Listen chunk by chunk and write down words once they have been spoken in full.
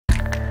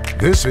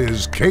This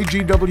is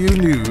KGW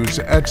News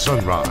at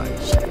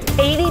Sunrise.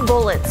 80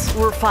 bullets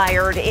were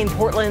fired in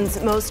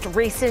Portland's most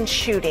recent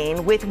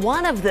shooting, with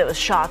one of those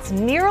shots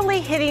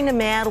nearly hitting a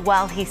man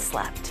while he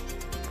slept.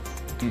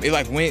 It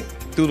went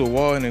through the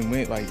wall and it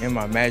went in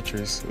my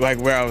mattress,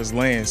 where I was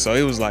laying. So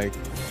it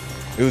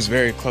was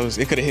very close.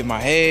 It could have hit my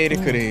head, it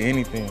could have hit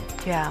anything.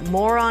 Yeah,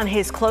 more on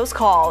his close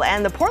call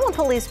and the Portland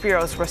Police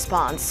Bureau's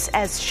response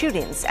as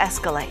shootings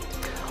escalate.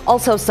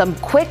 Also, some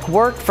quick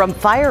work from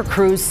fire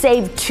crews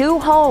saved 2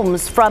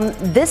 homes from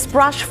this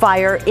brush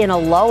fire in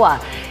Aloha.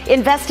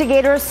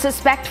 Investigators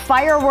suspect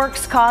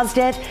fireworks caused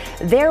it.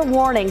 They're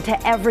warning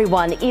to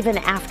everyone, even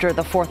after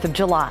the 4th of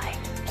July.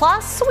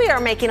 Plus, we are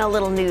making a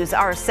little news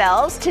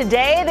ourselves.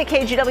 Today, the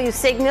KGW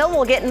signal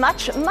will get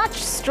much, much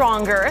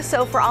stronger.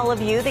 So for all of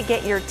you that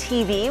get your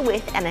TV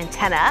with an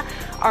antenna,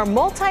 our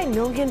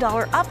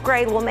multi-million-dollar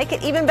upgrade will make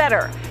it even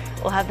better.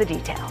 We'll have the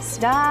details.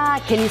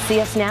 Can you see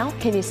us now?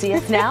 Can you see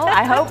us now?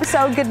 I hope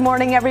so. Good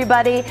morning,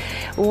 everybody.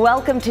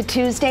 Welcome to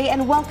Tuesday,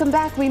 and welcome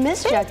back. We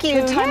missed you. Thank you.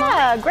 Good time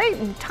off.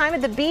 Great time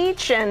at the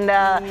beach and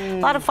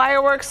a lot of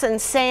fireworks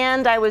and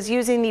sand. I was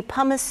using the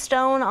pumice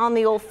stone on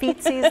the old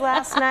feetsies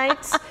last night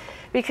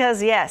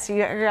because, yes,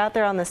 you're out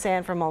there on the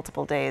sand for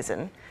multiple days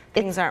and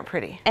things aren't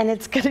pretty. And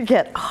it's going to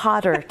get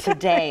hotter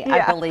today,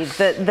 Yeah. I believe.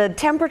 The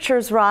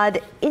temperatures,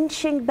 Rod,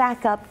 inching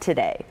back up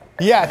today.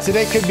 Yeah,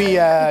 today could be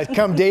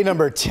come day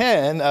number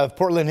 10 of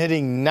Portland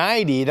hitting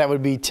 90. That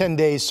would be 10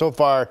 days so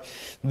far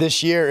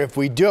this year if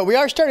we do it. We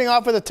are starting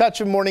off with a touch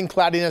of morning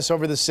cloudiness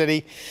over the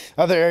city.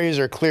 Other areas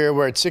are clear.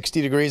 We're at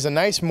 60 degrees. A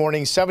nice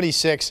morning,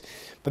 76.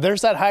 But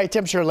there's that high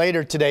temperature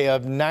later today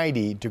of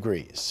 90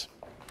 degrees.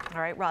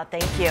 All right, Rod,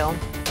 thank you.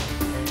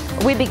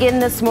 We begin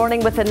this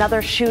morning with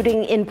another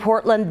shooting in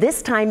Portland.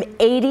 This time,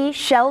 80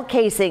 shell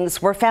casings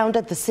were found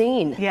at the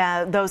scene.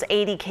 Yeah, those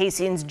 80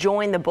 casings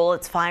join the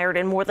bullets fired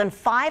in more than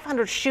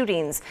 500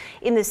 shootings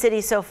in the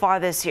city so far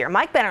this year.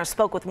 Mike Benner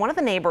spoke with one of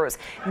the neighbors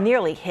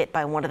nearly hit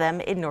by one of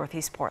them in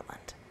Northeast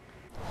Portland.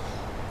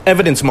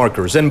 Evidence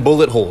markers and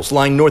bullet holes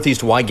line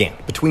Northeast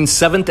Wygant between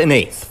 7th and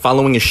 8th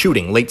following a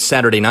shooting late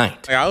Saturday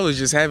night. I was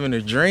just having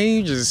a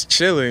dream, just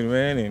chilling,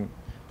 man, and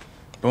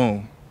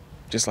boom,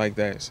 just like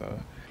that, so.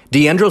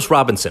 Deandros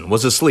Robinson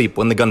was asleep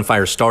when the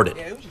gunfire started.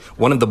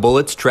 One of the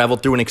bullets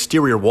traveled through an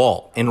exterior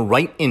wall and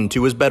right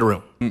into his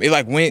bedroom.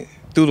 It went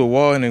through the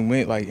wall and it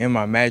went in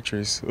my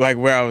mattress,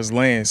 where I was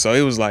laying. So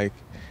it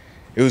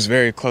was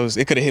very close.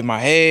 It could have hit my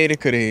head, it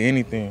could have hit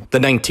anything. The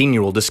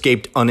 19-year-old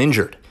escaped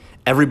uninjured.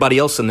 Everybody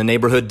else in the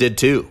neighborhood did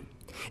too.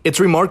 It's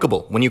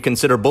remarkable when you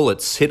consider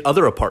bullets hit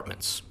other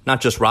apartments, not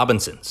just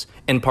Robinson's,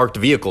 and parked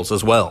vehicles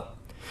as well.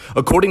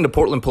 According to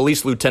Portland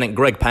Police Lieutenant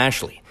Greg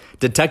Pashley,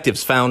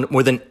 detectives found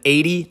more than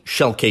 80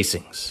 shell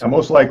casings.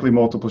 Most likely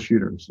multiple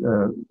shooters,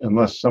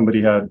 unless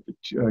somebody had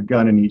a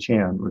gun in each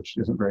hand, which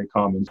isn't very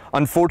common.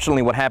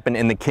 Unfortunately, what happened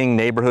in the King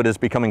neighborhood is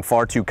becoming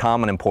far too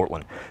common in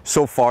Portland.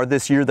 So far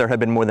this year, there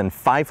have been more than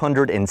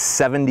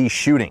 570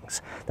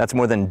 shootings. That's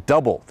more than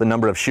double the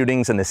number of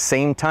shootings in the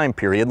same time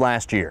period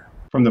last year.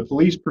 From the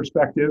police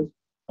perspective,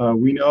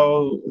 we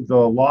know the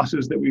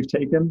losses that we've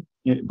taken,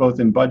 both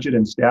in budget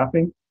and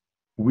staffing.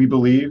 We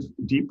believe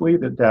deeply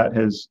that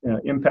has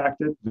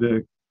impacted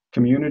the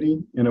community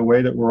in a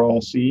way that we're all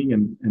seeing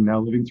and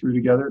now living through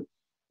together.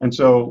 And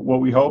so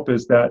what we hope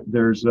is that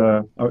there's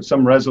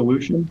some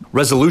resolution.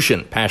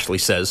 Resolution,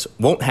 Pashley says,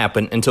 won't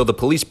happen until the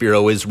police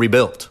bureau is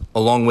rebuilt,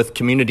 along with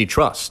community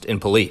trust in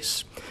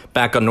police.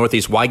 Back on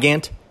Northeast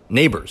Wygant,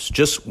 neighbors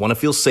just want to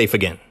feel safe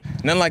again.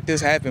 Nothing like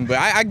this happened, but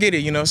I get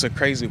it, it's a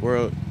crazy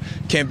world.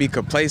 Can't be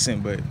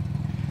complacent, but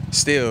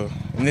still,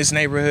 in this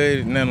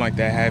neighborhood, nothing like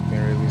that happened,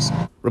 really.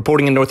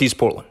 Reporting in Northeast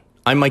Portland,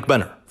 I'm Mike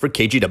Benner for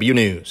KGW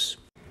News.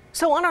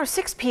 So on our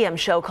 6 p.m.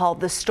 show called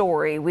The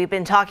Story, we've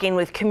been talking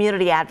with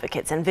community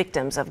advocates and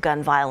victims of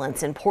gun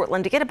violence in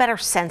Portland to get a better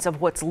sense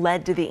of what's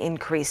led to the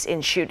increase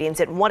in shootings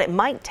and what it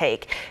might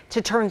take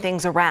to turn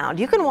things around.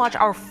 You can watch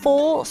our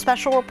full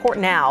special report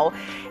now.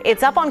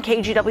 It's up on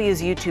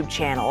KGW's YouTube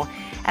channel,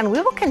 and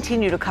we will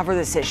continue to cover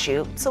this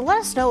issue. So let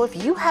us know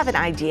if you have an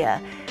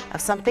idea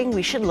of something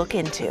we should look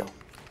into.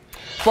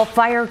 Well,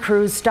 fire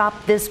crews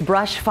stopped this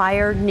brush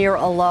fire near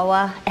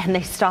Aloha, and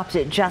they stopped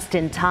it just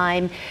in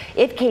time.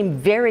 It came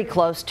very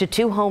close to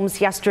 2 homes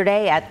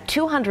yesterday at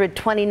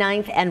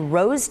 229th and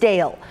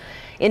Rosedale.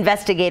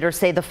 Investigators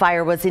say the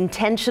fire was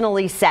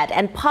intentionally set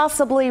and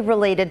possibly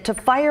related to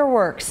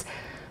fireworks.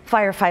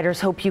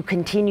 Firefighters hope you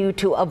continue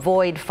to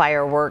avoid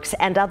fireworks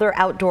and other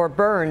outdoor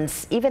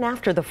burns even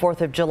after the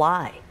 4th of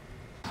July.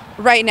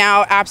 Right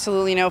now,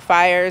 absolutely no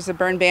fires. The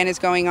burn ban is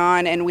going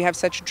on, and we have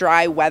such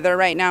dry weather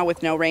right now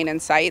with no rain in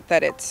sight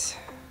that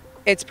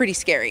it's pretty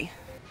scary.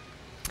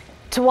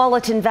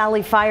 Tualatin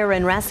Valley Fire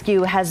and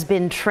Rescue has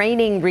been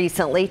training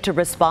recently to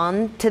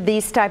respond to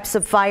these types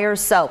of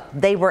fires, so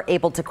they were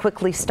able to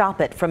quickly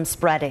stop it from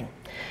spreading.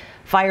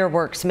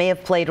 Fireworks may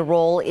have played a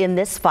role in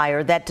this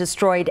fire that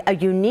destroyed a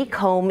unique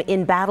home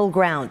in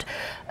Battleground.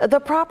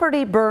 The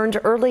property burned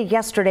early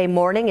yesterday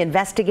morning.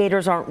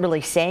 Investigators aren't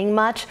really saying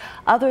much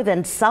other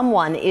than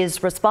someone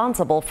is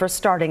responsible for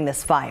starting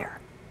this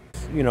fire.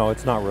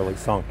 It's not really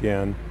sunk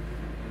in.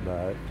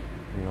 but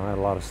you know, I had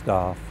a lot of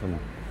stuff, and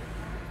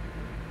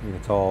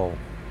it's all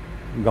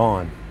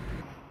gone.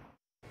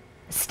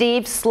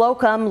 Steve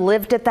Slocum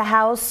lived at the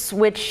house,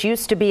 which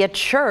used to be a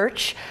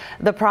church.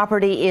 The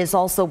property is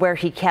also where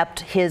he kept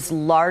his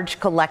large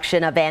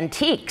collection of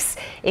antiques,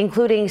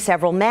 including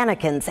several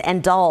mannequins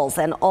and dolls,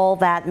 and all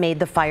that made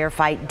the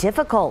firefight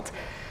difficult.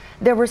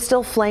 There were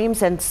still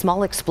flames and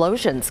small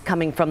explosions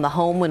coming from the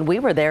home when we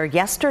were there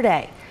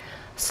yesterday.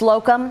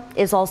 Slocum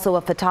is also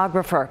a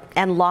photographer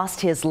and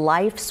lost his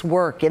life's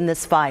work in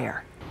this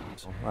fire.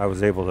 I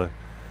was able to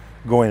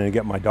go in and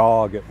get my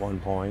dog at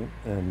one point,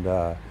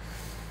 and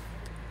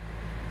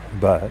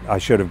but I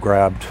should have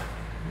grabbed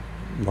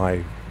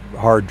my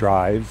hard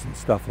drives and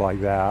stuff like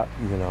that,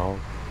 you know,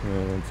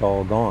 and it's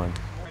all gone.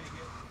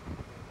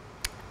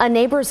 A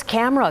neighbor's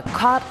camera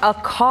caught a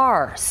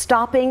car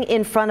stopping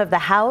in front of the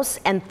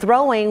house and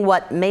throwing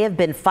what may have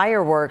been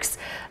fireworks.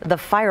 The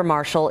fire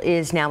marshal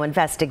is now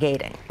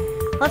investigating.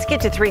 Let's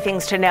get to 3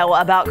 things to know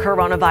about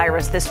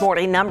coronavirus this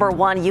morning. Number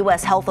 1,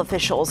 U.S. health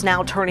officials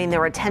now turning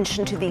their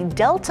attention to the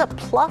Delta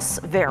Plus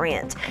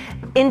variant.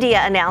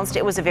 India announced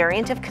it was a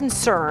variant of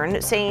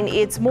concern, saying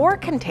it's more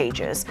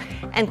contagious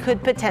and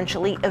could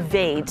potentially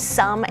evade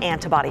some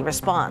antibody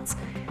response.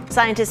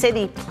 Scientists say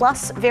the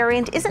Plus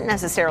variant isn't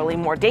necessarily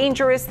more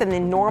dangerous than the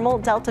normal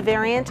Delta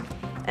variant.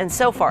 And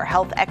so far,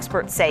 health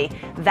experts say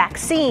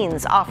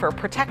vaccines offer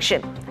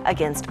protection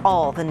against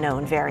all the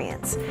known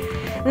variants.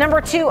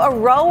 Number 2, a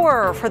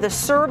rower for the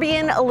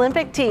Serbian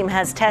Olympic team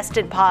has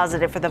tested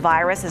positive for the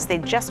virus as they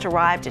just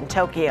arrived in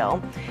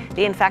Tokyo.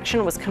 The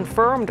infection was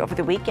confirmed over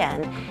the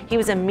weekend. He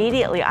was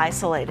immediately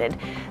isolated.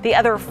 The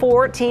other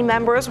 4 team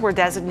members were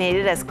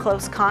designated as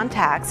close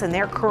contacts, and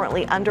they're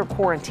currently under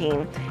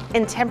quarantine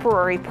in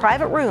temporary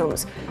private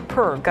rooms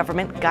per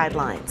government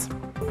guidelines.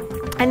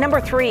 And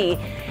number 3,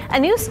 a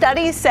new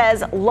study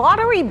says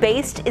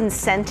lottery-based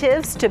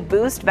incentives to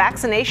boost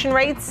vaccination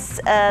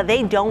rates,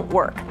 they don't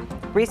work.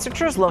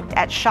 Researchers looked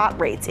at shot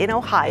rates in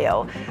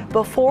Ohio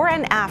before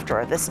and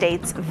after the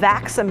state's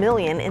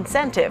Vax-A-Million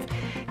incentive.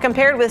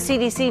 Compared with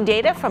CDC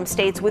data from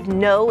states with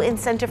no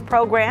incentive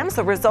programs,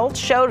 the results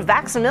showed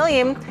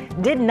Vax-A-Million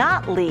did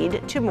not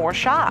lead to more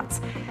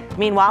shots.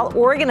 Meanwhile,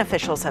 Oregon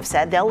officials have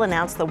said they'll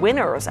announce the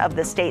winners of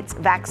the state's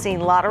vaccine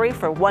lottery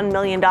for $1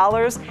 million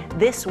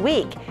this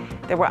week.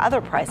 There were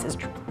other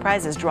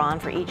prizes drawn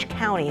for each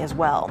county as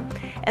well.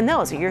 And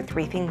those are your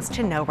 3 things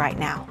to know right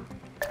now.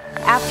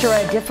 After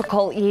a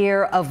difficult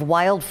year of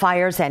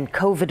wildfires and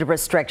COVID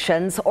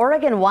restrictions,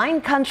 Oregon wine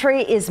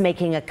country is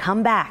making a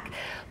comeback.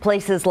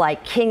 Places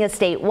like King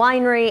Estate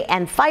Winery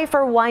and Pfeiffer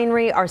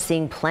Winery are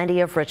seeing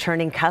plenty of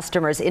returning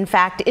customers. In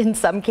fact, in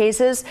some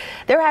cases,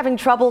 they're having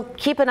trouble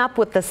keeping up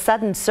with the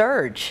sudden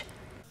surge.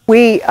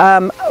 We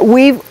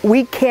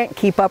can't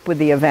keep up with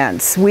the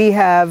events. We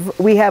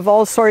have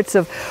all sorts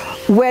of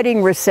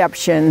wedding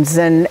receptions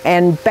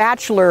and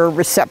bachelor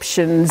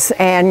receptions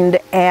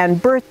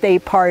and birthday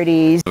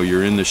parties.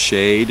 You're in the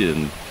shade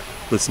and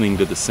listening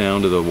to the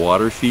sound of the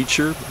water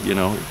feature. You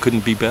know, it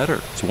couldn't be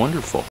better. It's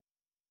wonderful.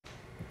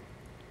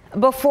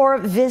 Before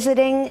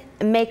visiting,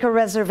 make a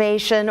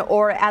reservation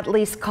or at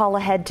least call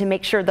ahead to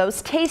make sure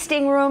those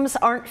tasting rooms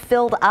aren't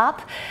filled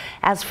up.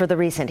 As for the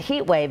recent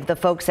heat wave, the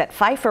folks at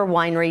Pfeiffer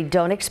Winery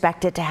don't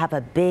expect it to have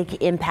a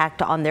big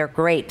impact on their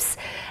grapes.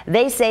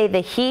 They say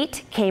the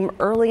heat came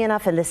early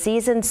enough in the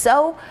season,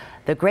 so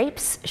the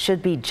grapes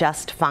should be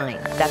just fine.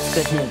 That's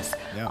good news.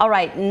 Yeah. All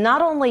right,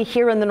 not only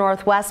here in the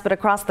Northwest, but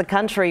across the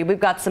country, we've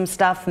got some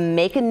stuff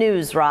making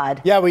news,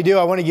 Rod. Yeah, we do.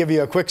 I want to give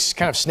you a quick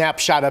kind of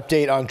snapshot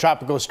update on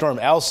Tropical Storm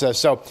Elsa.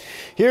 So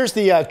here's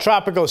the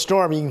tropical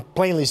storm. You can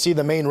plainly see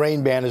the main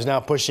rain band is now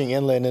pushing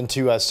inland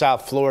into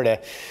South Florida.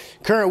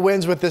 Current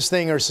winds with this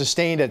thing are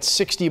sustained at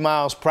 60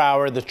 miles per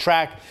hour. The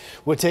track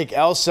would take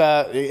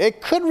Elsa.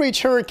 It could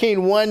reach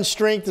Hurricane 1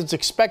 strength. It's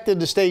expected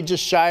to stay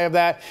just shy of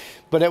that,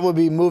 but it will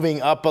be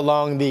moving up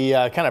along the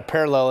kind of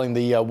paralleling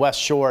the west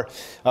shore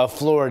of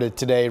Florida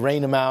today.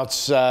 Rain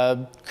amounts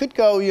could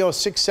go,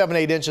 6, 7,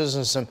 8 inches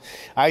in some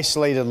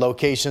isolated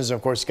locations. And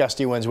of course,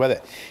 gusty winds with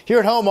it. Here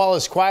at home, all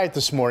is quiet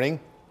this morning.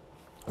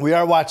 We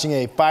are watching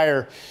a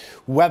fire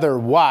weather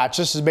watch.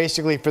 This is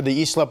basically for the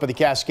east slope of the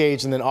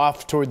Cascades and then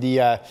off toward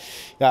the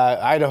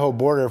Idaho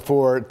border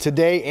for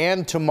today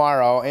and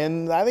tomorrow.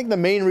 And I think the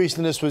main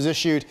reason this was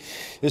issued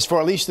is for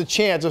at least the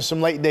chance of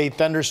some late day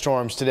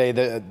thunderstorms today.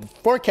 The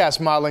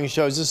forecast modeling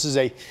shows this is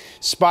a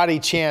spotty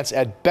chance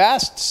at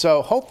best.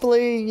 So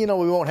hopefully, we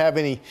won't have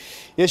any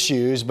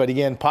issues. But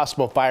again,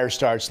 possible fire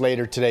starts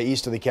later today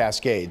east of the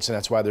Cascades. And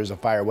that's why there's a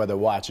fire weather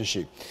watch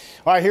issued.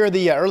 All right, here are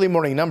the early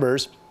morning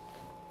numbers.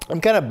 I'm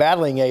kind of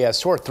battling a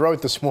sore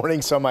throat this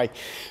morning, so my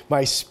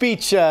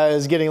speech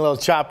is getting a little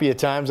choppy at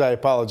times. I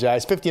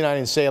apologize. 59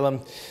 in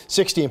Salem,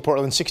 60 in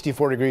Portland,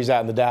 64 degrees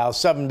out in the Dalles,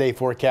 7-day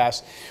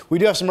forecast. We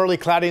do have some early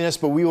cloudiness,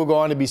 but we will go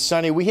on to be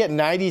sunny. We hit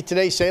 90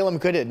 today. Salem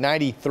could hit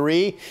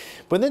 93.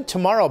 But then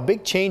tomorrow,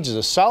 big changes.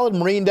 A solid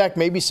marine deck,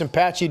 maybe some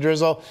patchy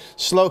drizzle.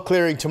 Slow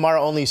clearing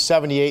tomorrow, only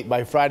 78.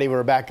 By Friday,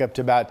 we're back up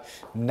to about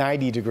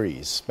 90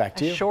 degrees. Back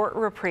to you. A short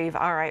reprieve.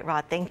 All right,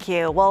 Rod, thank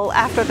you. Well,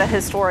 after the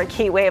historic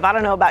heat wave, I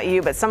don't know about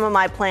you, but Some of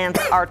my plants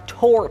are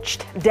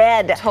torched,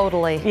 dead.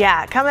 Totally.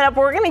 Yeah, coming up,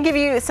 we're going to give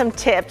you some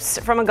tips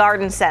from a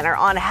garden center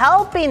on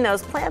helping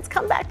those plants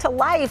come back to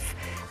life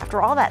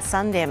after all that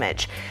sun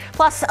damage.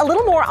 Plus, a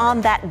little more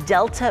on that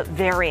Delta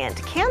variant.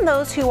 Can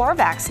those who are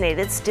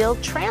vaccinated still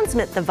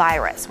transmit the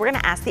virus? We're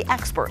going to ask the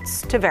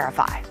experts to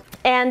verify.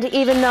 And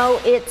even though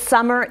it's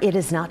summer, it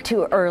is not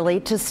too early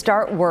to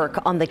start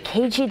work on the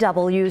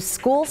KGW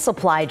school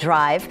supply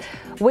drive.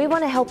 We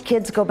want to help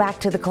kids go back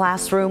to the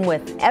classroom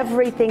with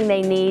everything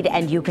they need,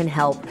 and you can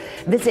help.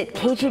 Visit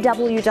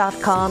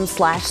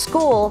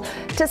kgw.com/school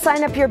to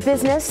sign up your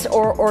business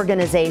or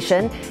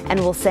organization, and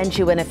we'll send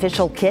you an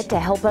official kit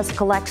to help us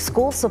collect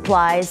school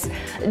supplies.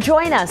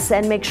 Join us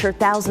and make sure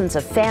thousands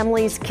of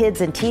families, kids,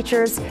 and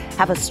teachers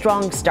have a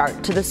strong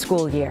start to the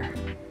school year.